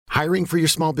Hiring for your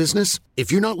small business?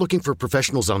 If you're not looking for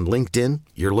professionals on LinkedIn,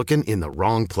 you're looking in the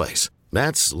wrong place.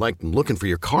 That's like looking for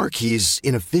your car keys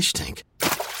in a fish tank.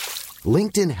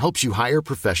 LinkedIn helps you hire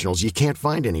professionals you can't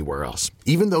find anywhere else,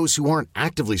 even those who aren't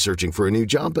actively searching for a new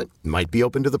job but might be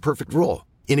open to the perfect role.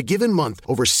 In a given month,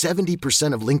 over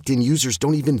 70% of LinkedIn users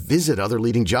don't even visit other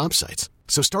leading job sites.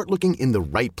 So start looking in the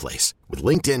right place. With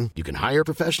LinkedIn, you can hire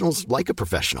professionals like a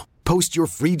professional. Post your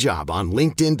free job on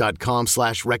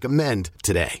linkedin.com/recommend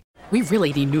today. We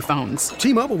really need new phones.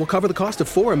 T-Mobile will cover the cost of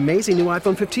 4 amazing new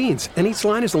iPhone 15s, and each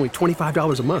line is only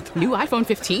 $25 a month. New iPhone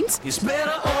 15s? It's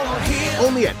better over here.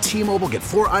 Only at T-Mobile, get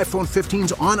 4 iPhone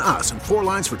 15s on us and 4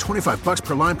 lines for $25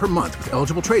 per line per month with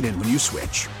eligible trade-in when you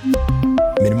switch.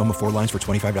 Minimum of 4 lines for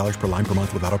 $25 per line per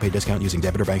month with autopay discount using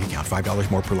debit or bank account.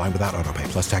 $5 more per line without autopay,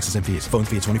 plus taxes and fees. Phone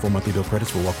fee at 24 monthly bill credits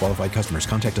for well-qualified customers.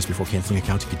 Contact us before canceling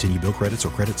account to continue bill credits or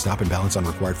credit stop and balance on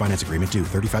required finance agreement due.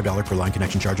 $35 per line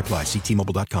connection charge applies. See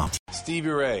T-Mobile.com. Stevie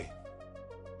Ray.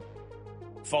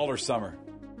 Fall or summer?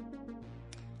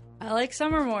 I like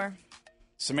summer more.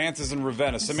 Samantha's in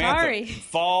Ravenna. Samantha, sorry.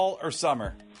 Fall or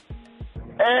summer?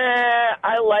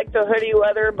 I like the hoodie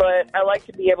weather, but I like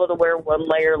to be able to wear one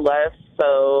layer less,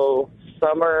 so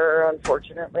summer,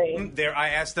 unfortunately. There, I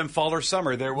asked them fall or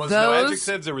summer. There was no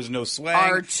adjectives, there was no slang.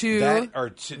 Are two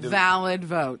valid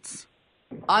votes.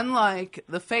 Unlike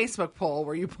the Facebook poll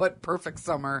where you put perfect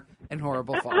summer and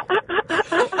horrible fall.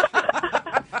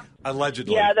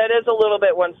 Allegedly. Yeah, that is a little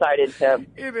bit one-sided, Tim.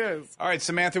 It is. All right,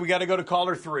 Samantha, we got to go to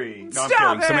caller 3. No, Stop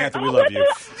I'm kidding. it. Samantha, we love you.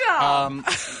 Stop.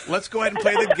 Let's go ahead and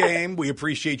play the game. We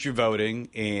appreciate you voting,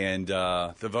 and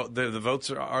the votes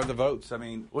are the votes. I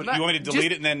mean, you want me to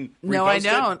delete it and then repost No, I it?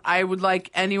 don't. I would like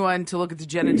anyone to look at the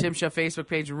Jen and Tim Show Facebook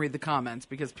page and read the comments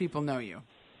because people know you.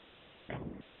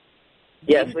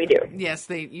 Yes, we do. Yes,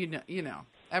 you know.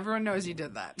 Everyone knows you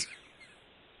did that.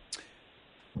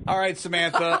 All right,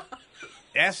 Samantha.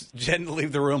 Ask Jen to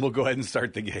leave the room. We'll go ahead and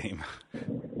start the game.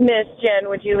 Miss Jen,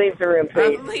 would you leave the room,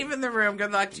 please? I'm leaving the room.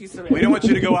 Good luck to you, Samantha. We don't want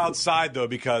you to go outside, though,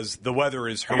 because the weather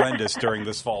is horrendous during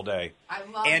this fall day. I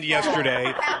love And fall.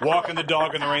 yesterday, walking the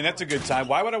dog in the rain. That's a good time.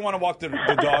 Why would I want to walk the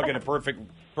dog in a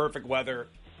perfect weather?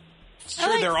 Sure,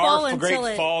 like there fall are great until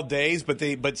it- fall days,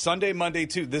 but Sunday, Monday,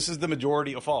 too, this is the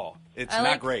majority of fall. It's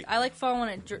not great. I like fall when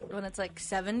it's like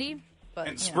 70. But,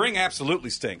 And spring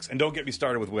absolutely stinks. And don't get me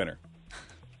started with winter.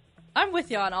 I'm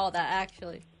with you on all that,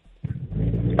 actually.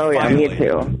 Oh, yeah, Finally. me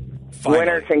too. Finally.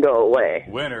 Winter can go away.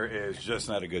 Winter is just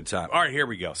not a good time. All right, here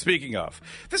we go. Speaking of,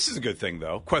 this is a good thing,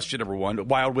 though. Question number 1,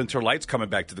 Wild Winter Lights coming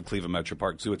back to the Cleveland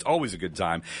Metroparks Zoo. It's always a good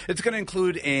time. It's going to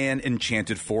include an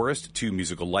Enchanted Forest, 2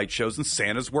 musical light shows, and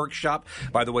Santa's Workshop.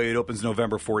 By the way, it opens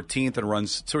November 14th and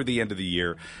runs toward the end of the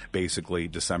year, basically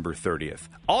December 30th.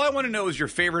 All I want to know is your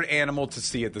favorite animal to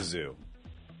see at the zoo.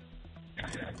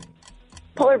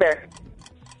 Polar bear.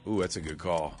 Ooh, that's a good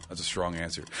call. That's a strong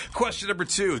answer. Question number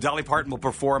 2. Dolly Parton will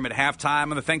perform at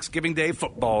halftime on the Thanksgiving Day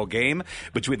football game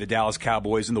between the Dallas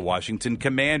Cowboys and the Washington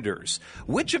Commanders.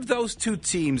 Which of those 2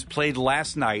 teams played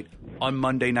last night on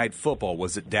Monday Night Football?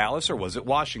 Was it Dallas or was it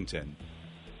Washington?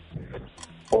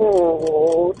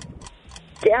 Oh,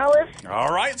 Dallas.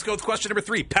 All right, let's go with question number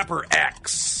 3. Pepper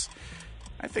X.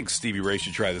 I think Stevie Ray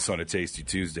should try this on a Tasty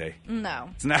Tuesday. No.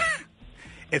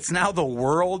 It's now the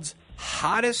world's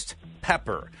hottest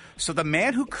pepper. So the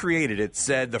man who created it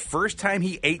said the first time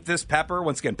he ate this pepper,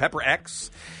 once again, Pepper X,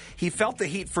 he felt the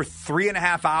heat for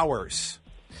 3.5 hours.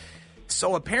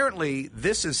 So apparently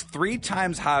this is 3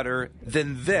 times hotter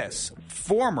than this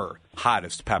former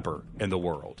hottest pepper in the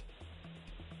world.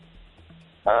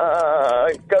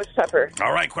 Ghost pepper.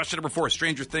 All right, question number 4.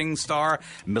 Stranger Things star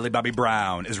Millie Bobby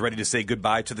Brown is ready to say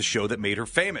goodbye to the show that made her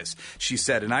famous. She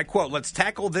said, and I quote, "Let's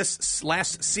tackle this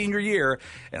last senior year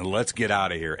and let's get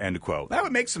out of here," end quote. That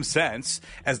would make some sense,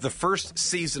 as the first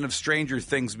season of Stranger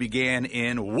Things began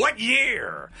in what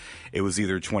year? It was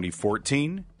either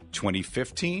 2014,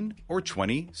 2015, or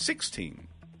 2016.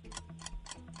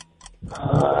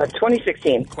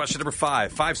 2016. Question number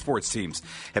 5. 5 sports teams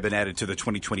have been added to the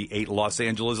 2028 Los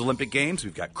Angeles Olympic Games.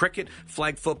 We've got cricket,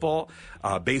 flag football,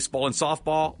 baseball and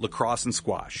softball, lacrosse and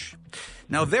squash.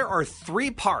 Now, there are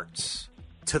 3 parts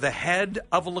to the head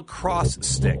of a lacrosse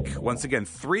stick. Once again,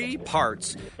 3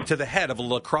 parts to the head of a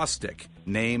lacrosse stick.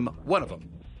 Name one of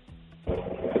them.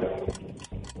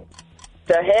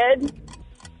 The head.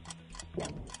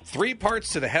 3 parts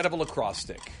to the head of a lacrosse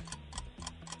stick.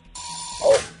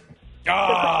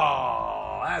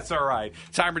 Oh, that's all right.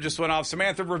 Timer just went off.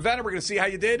 Samantha of Ravenna, we're going to see how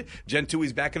you did. Jen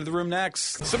Toohey's back into the room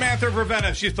next. Samantha of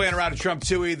Ravenna, she's playing around at Trump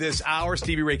Toohey this hour.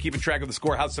 Stevie Ray keeping track of the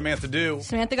score. How'd Samantha do?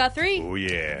 Samantha got 3. Oh,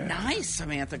 yeah. Nice,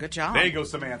 Samantha. Good job. There you go,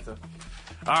 Samantha.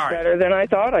 All right. Better than I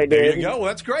thought I did. There you go. Well,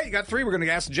 that's great. You got 3. We're going to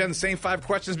ask Jen the same 5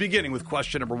 questions, beginning with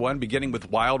question number 1, beginning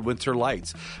with Wild Winter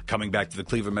Lights. Coming back to the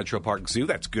Cleveland Metroparks Zoo.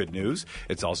 That's good news.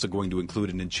 It's also going to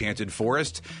include an Enchanted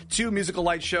Forest, 2 musical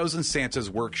light shows, and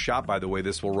Santa's Workshop. By the way,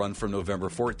 this will run from November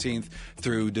 14th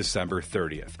through December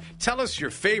 30th. Tell us your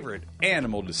favorite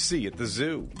animal to see at the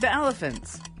zoo. The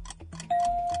elephants.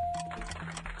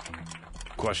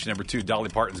 Question number 2, Dolly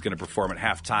Parton is going to perform at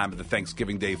halftime of the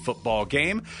Thanksgiving Day football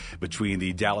game between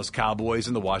the Dallas Cowboys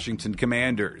and the Washington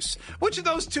Commanders. Which of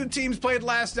those 2 teams played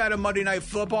last night on Monday Night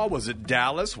Football? Was it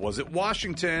Dallas? Was it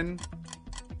Washington?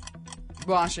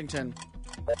 Washington.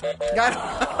 I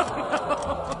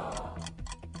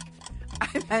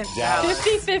meant Dallas.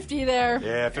 50-50 there.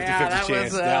 Yeah, 50-50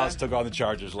 chance. Dallas took on the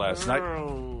Chargers last night.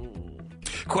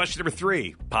 Question number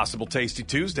 3, possible Tasty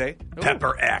Tuesday. Ooh.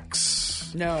 Pepper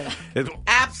X. No,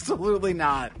 absolutely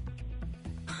not.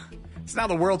 It's now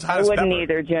the world's hottest pepper. I wouldn't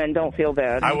either, Jen. Don't feel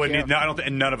bad. I wouldn't. No, I don't.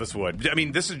 And none of us would. I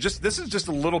mean, this is just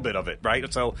a little bit of it,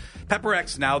 right? So, Pepper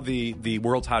X now the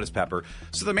world's hottest pepper.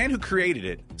 So the man who created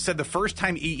it said the first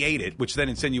time he ate it, which then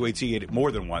insinuates he ate it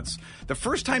more than once. The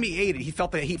first time he ate it, he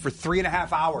felt the heat for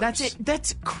 3.5 hours. That's it.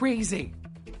 That's crazy.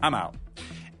 I'm out.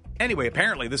 Anyway,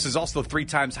 apparently this is also 3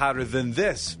 times hotter than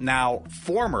this now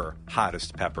former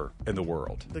hottest pepper in the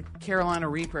world. The Carolina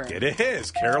Reaper. It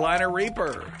is Carolina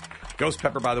Reaper. Ghost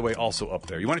pepper, by the way, also up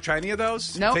there. You want to try any of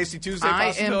those? Nope. Tasty Tuesday I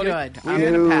possibility? am good. I'm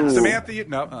going to pass. Samantha, you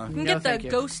can get the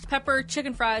ghost pepper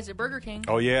chicken fries at Burger King.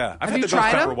 Oh, yeah. I've had the ghost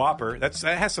pepper Whopper. That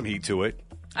has some heat to it.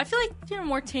 I feel like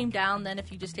more tamed down than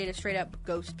if you just ate a straight up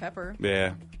ghost pepper.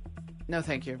 Yeah. No,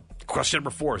 thank you. Question number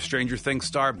 4. Stranger Things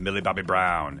star Millie Bobby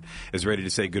Brown is ready to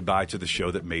say goodbye to the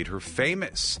show that made her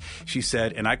famous. She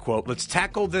said, and I quote, "Let's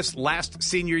tackle this last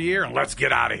senior year and let's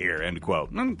get out of here," end quote.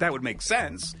 That would make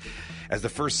sense, as the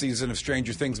first season of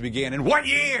Stranger Things began in what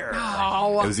year?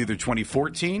 Oh. It was either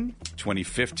 2014,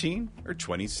 2015, or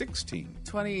 2016.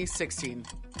 2016.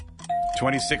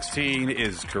 2016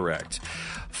 is correct.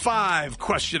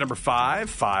 Question number 5.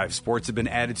 5 sports have been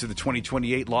added to the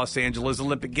 2028 Los Angeles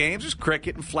Olympic Games. There's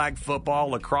cricket and flag football,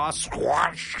 lacrosse,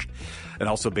 squash, and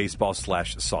also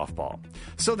baseball/softball.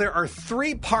 So there are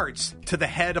 3 parts to the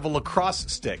head of a lacrosse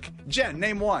stick. Jen,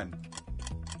 name one.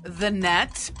 The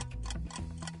net.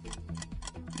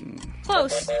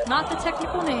 Close. Not the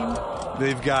technical name.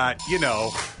 They've got,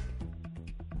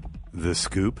 the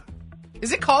scoop.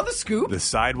 Is it called the scoop? The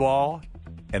sidewall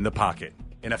and the pocket.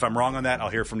 And if I'm wrong on that, I'll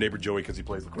hear from neighbor Joey because he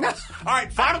plays lacrosse. All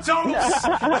right, final totals.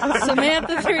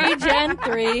 Samantha 3, Jen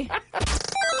 3.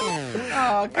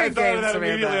 Oh, good I thought of that Samantha.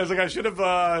 immediately. I was like, I should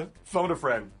have phoned a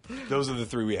friend. Those are the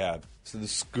 3 we have. So the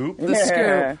scoop. The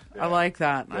scoop. I like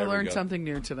that. There I we learned go. something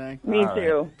new today. Me All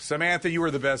too. right. Samantha, you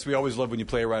are the best. We always love when you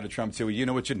play around a Trump Toohey. You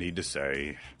know what you need to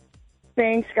say.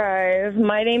 Thanks, guys.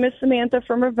 My name is Samantha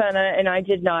from Ravenna, and I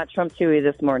did not Trump Toohey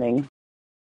this morning.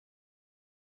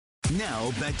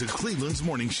 Now back to Cleveland's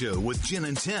Morning Show with Jen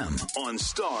and Tim on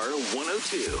Star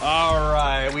 102. All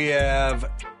right, we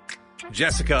have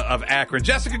Jessica of Akron.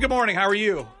 Jessica, good morning. How are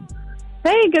you?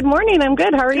 Hey, good morning. I'm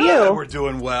good. How are you? We're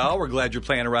doing well. We're glad you're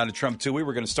playing around a Trump Toohey.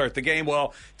 We're going to start the game.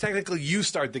 Well, technically, you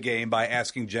start the game by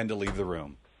asking Jen to leave the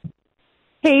room.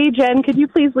 Hey, Jen, could you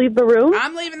please leave the room?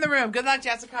 I'm leaving the room. Good luck,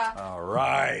 Jessica. All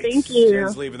right. Thank you.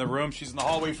 Jen's leaving the room. She's in the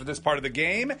hallway for this part of the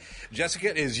game.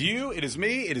 Jessica, it is you. It is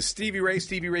me. It is Stevie Ray.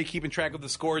 Stevie Ray keeping track of the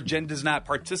score. Jen does not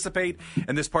participate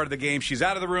in this part of the game. She's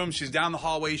out of the room. She's down the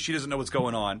hallway. She doesn't know what's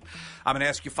going on. I'm going to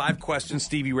ask you 5 questions.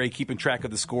 Stevie Ray keeping track of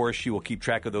the score. She will keep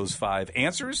track of those 5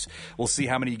 answers. We'll see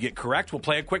how many you get correct. We'll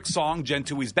play a quick song. Jen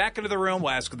Toohey's back into the room.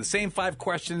 We'll ask her the same 5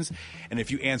 questions. And if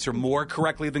you answer more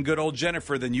correctly than good old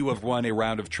Jennifer, then you have won a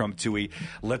round of Trump Toohey.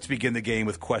 Let's begin the game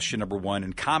with question number 1.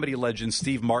 And comedy legends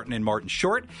Steve Martin and Martin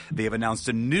Short, they have announced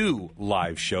a new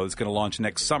live show that's going to launch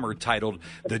next summer titled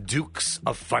The Dukes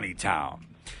of Funnytown.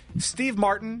 Steve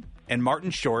Martin and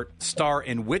Martin Short star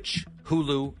in which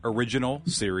Hulu original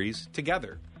series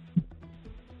together?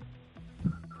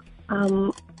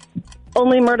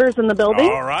 Only Murders in the Building.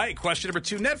 All right. Question number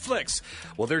 2. Netflix.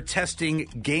 Well, they're testing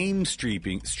game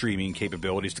streaming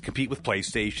capabilities to compete with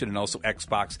PlayStation and also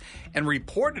Xbox, and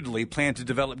reportedly plan to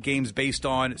develop games based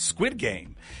on Squid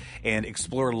Game and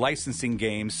explore licensing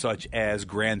games such as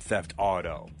Grand Theft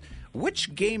Auto.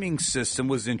 Which gaming system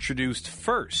was introduced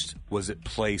first? Was it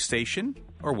PlayStation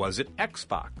or was it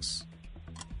Xbox?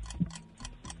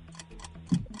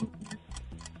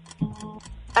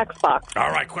 Xbox.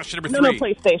 All right, question number 3. No,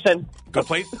 PlayStation. Go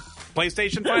play.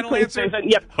 PlayStation final answer?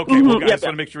 Yep. Okay, well, guys, Yep.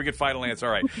 want to make sure we get final answer.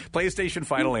 All right, PlayStation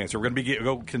final answer. We're going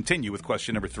to continue with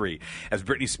question number 3. As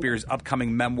Britney Spears'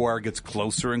 upcoming memoir gets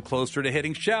closer and closer to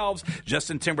hitting shelves,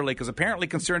 Justin Timberlake is apparently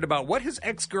concerned about what his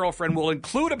ex-girlfriend will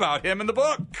include about him in the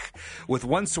book, with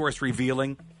one source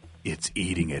revealing it's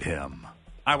eating at him.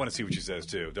 I want to see what she says,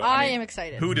 too. I am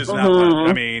excited. Who does not want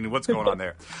I mean, what's going on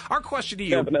there? Our question to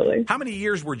you, Definitely. how many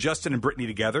years were Justin and Britney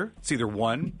together? It's either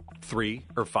 1, 3,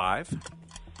 or 5.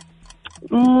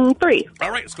 3.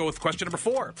 All right, let's go with question number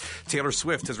 4. Taylor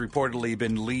Swift has reportedly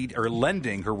been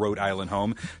lending her Rhode Island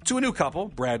home to a new couple,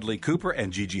 Bradley Cooper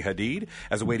and Gigi Hadid,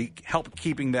 as a way to help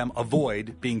keeping them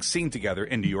avoid being seen together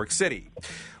in New York City.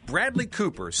 Bradley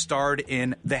Cooper starred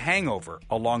in The Hangover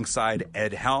alongside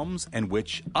Ed Helms and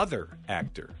which other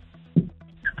actor?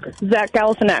 Zach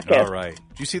Galifianakis. All right.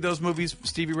 Did you see those movies,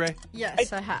 Stevie Ray?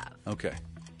 Yes, I have. Okay.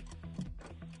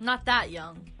 Not that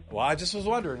young. Well, I just was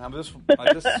wondering.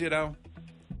 I just you know.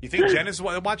 You think Jen has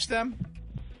watched them?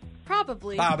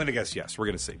 Probably. I'm going to guess yes. We're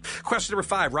going to see. Question number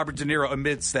 5. Robert De Niro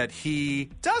admits that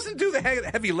he doesn't do the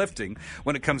heavy lifting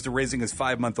when it comes to raising his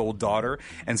 5-month-old daughter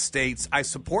and states, I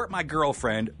support my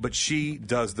girlfriend, but she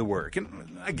does the work.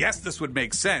 And I guess this would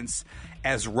make sense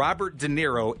as Robert De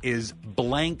Niro is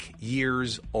blank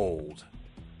years old.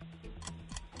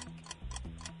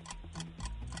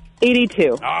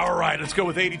 82. All right, let's go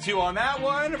with 82 on that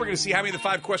one. We're going to see how many of the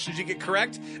 5 questions you get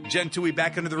correct. Jen Toohey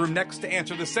back into the room next to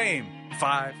answer the same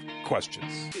 5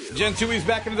 questions. Jen Toohey's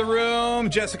back into the room.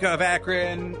 Jessica of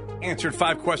Akron answered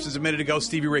 5 questions a minute ago.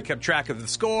 Stevie Ray kept track of the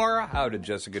score. How did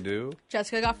Jessica do?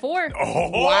 Jessica got 4. Oh,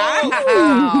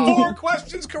 wow. 4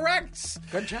 questions correct.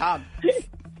 Good job.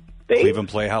 Cleveland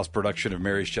Playhouse production of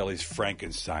Mary Shelley's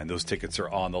Frankenstein. Those tickets are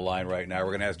on the line right now.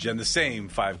 We're going to ask Jen the same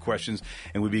 5 questions,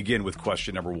 and we begin with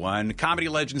question number 1. Comedy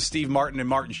legends Steve Martin and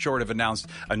Martin Short have announced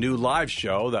a new live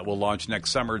show that will launch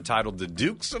next summer titled The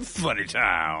Dukes of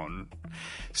Funnytown.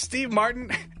 Steve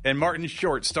Martin and Martin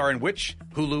Short star in which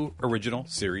Hulu original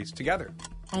series together?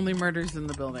 Only Murders in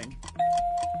the Building.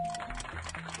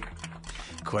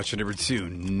 Question number 2.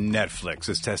 Netflix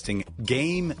is testing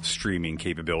game streaming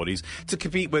capabilities to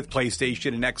compete with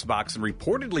PlayStation and Xbox and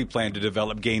reportedly plan to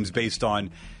develop games based on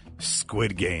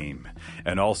Squid Game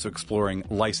and also exploring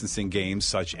licensing games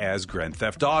such as Grand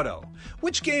Theft Auto.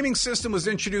 Which gaming system was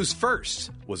introduced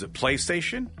first? Was it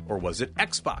PlayStation or was it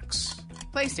Xbox?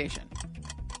 PlayStation.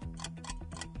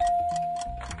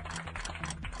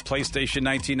 PlayStation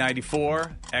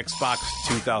 1994, Xbox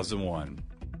 2001.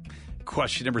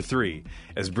 Question number 3.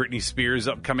 As Britney Spears'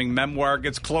 upcoming memoir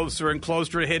gets closer and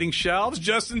closer to hitting shelves,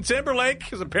 Justin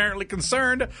Timberlake is apparently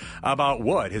concerned about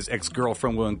what his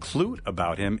ex-girlfriend will include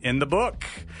about him in the book,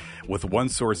 with one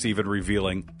source even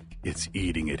revealing it's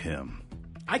eating at him.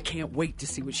 I can't wait to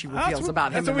see what she reveals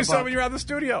about him in the book. That's what we saw when you were out of the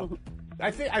studio.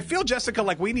 I feel, Jessica,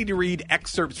 like we need to read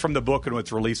excerpts from the book when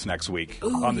it's released next week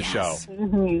on the show.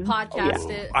 Podcast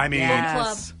it. I mean,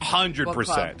 Yes.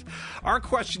 100%. Our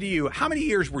question to you, how many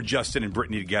years were Justin and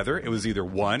Britney together? It was either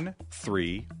 1,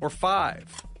 3, or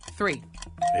 5. 3.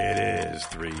 It is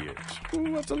 3 years.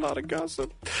 Ooh, that's a lot of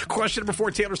gossip. Question number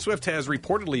 4. Taylor Swift has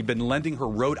reportedly been lending her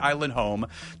Rhode Island home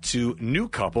to new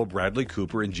couple Bradley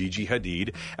Cooper and Gigi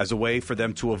Hadid as a way for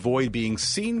them to avoid being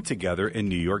seen together in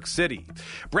New York City.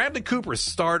 Bradley Cooper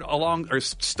starred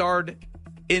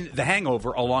in The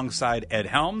Hangover alongside Ed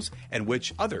Helms and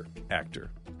which other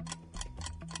actor?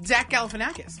 Zach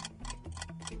Galifianakis.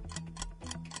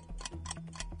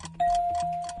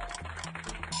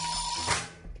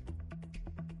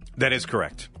 That is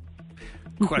correct.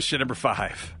 Question number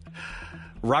 5.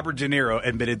 Robert De Niro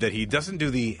admitted that he doesn't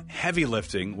do the heavy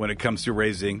lifting when it comes to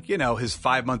raising, his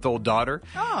 5-month-old daughter,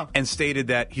 and stated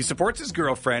that he supports his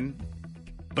girlfriend,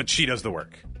 but she does the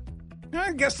work.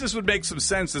 I guess this would make some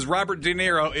sense as Robert De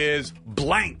Niro is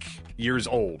blank years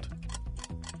old.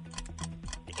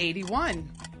 81.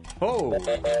 Oh.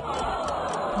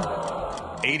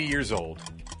 80 years old.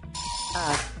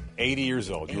 80 years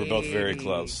old. You were both very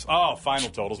close. Oh, final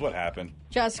totals. What happened?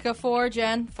 Jessica 4,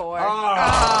 Jen 4.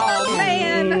 Oh,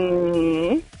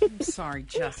 man. I'm sorry,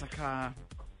 Jessica.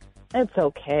 It's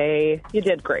okay. You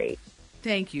did great.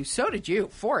 Thank you. So did you.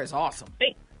 4 is awesome.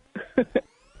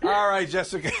 All right,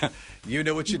 Jessica. You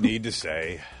know what you need to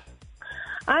say.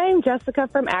 I'm Jessica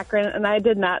from Akron, and I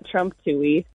did not trump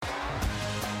Toohey.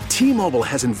 T-Mobile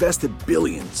has invested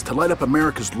billions to light up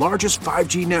America's largest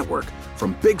 5G network,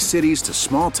 from big cities to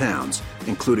small towns,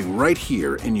 including right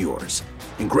here in yours.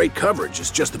 And great coverage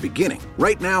is just the beginning.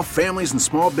 Right now, families and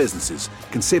small businesses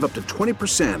can save up to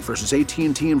 20% versus AT&T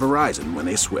and Verizon when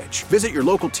they switch. Visit your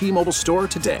local T-Mobile store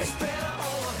today.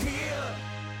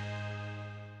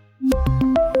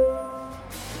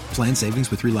 Plan savings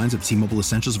with 3 lines of T-Mobile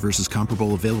Essentials versus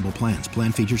comparable available plans.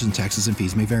 Plan features and taxes and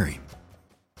fees may vary.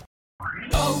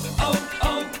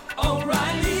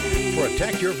 O'Reilly.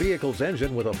 Protect your vehicle's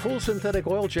engine with a full synthetic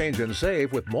oil change and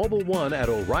save with Mobile One at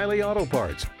O'Reilly Auto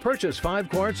Parts. Purchase 5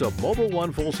 quarts of Mobile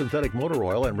One full synthetic motor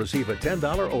oil and receive a $10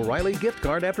 O'Reilly gift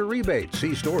card after rebate.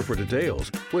 See store for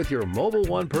details. With your Mobile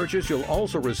One purchase, you'll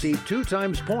also receive 2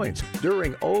 times points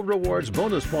during O Rewards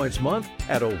Bonus Points Month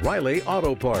at O'Reilly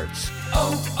Auto Parts.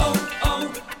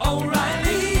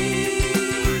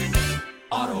 O'Reilly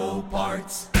Auto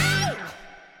Parts.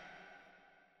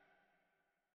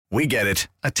 We get it.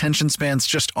 Attention spans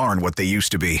just aren't what they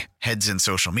used to be. Heads in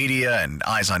social media and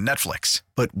eyes on Netflix.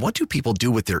 But what do people do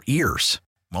with their ears?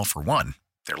 Well, for one,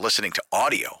 they're listening to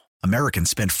audio. Americans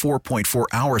spend 4.4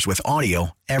 hours with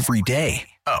audio every day.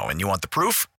 Oh, and you want the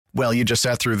proof? Well, you just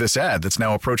sat through this ad that's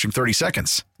now approaching 30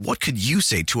 seconds. What could you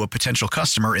say to a potential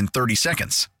customer in 30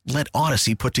 seconds? Let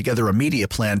Odyssey put together a media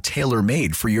plan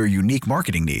tailor-made for your unique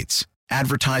marketing needs.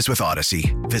 Advertise with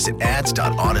Odyssey. Visit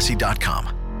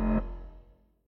ads.odyssey.com.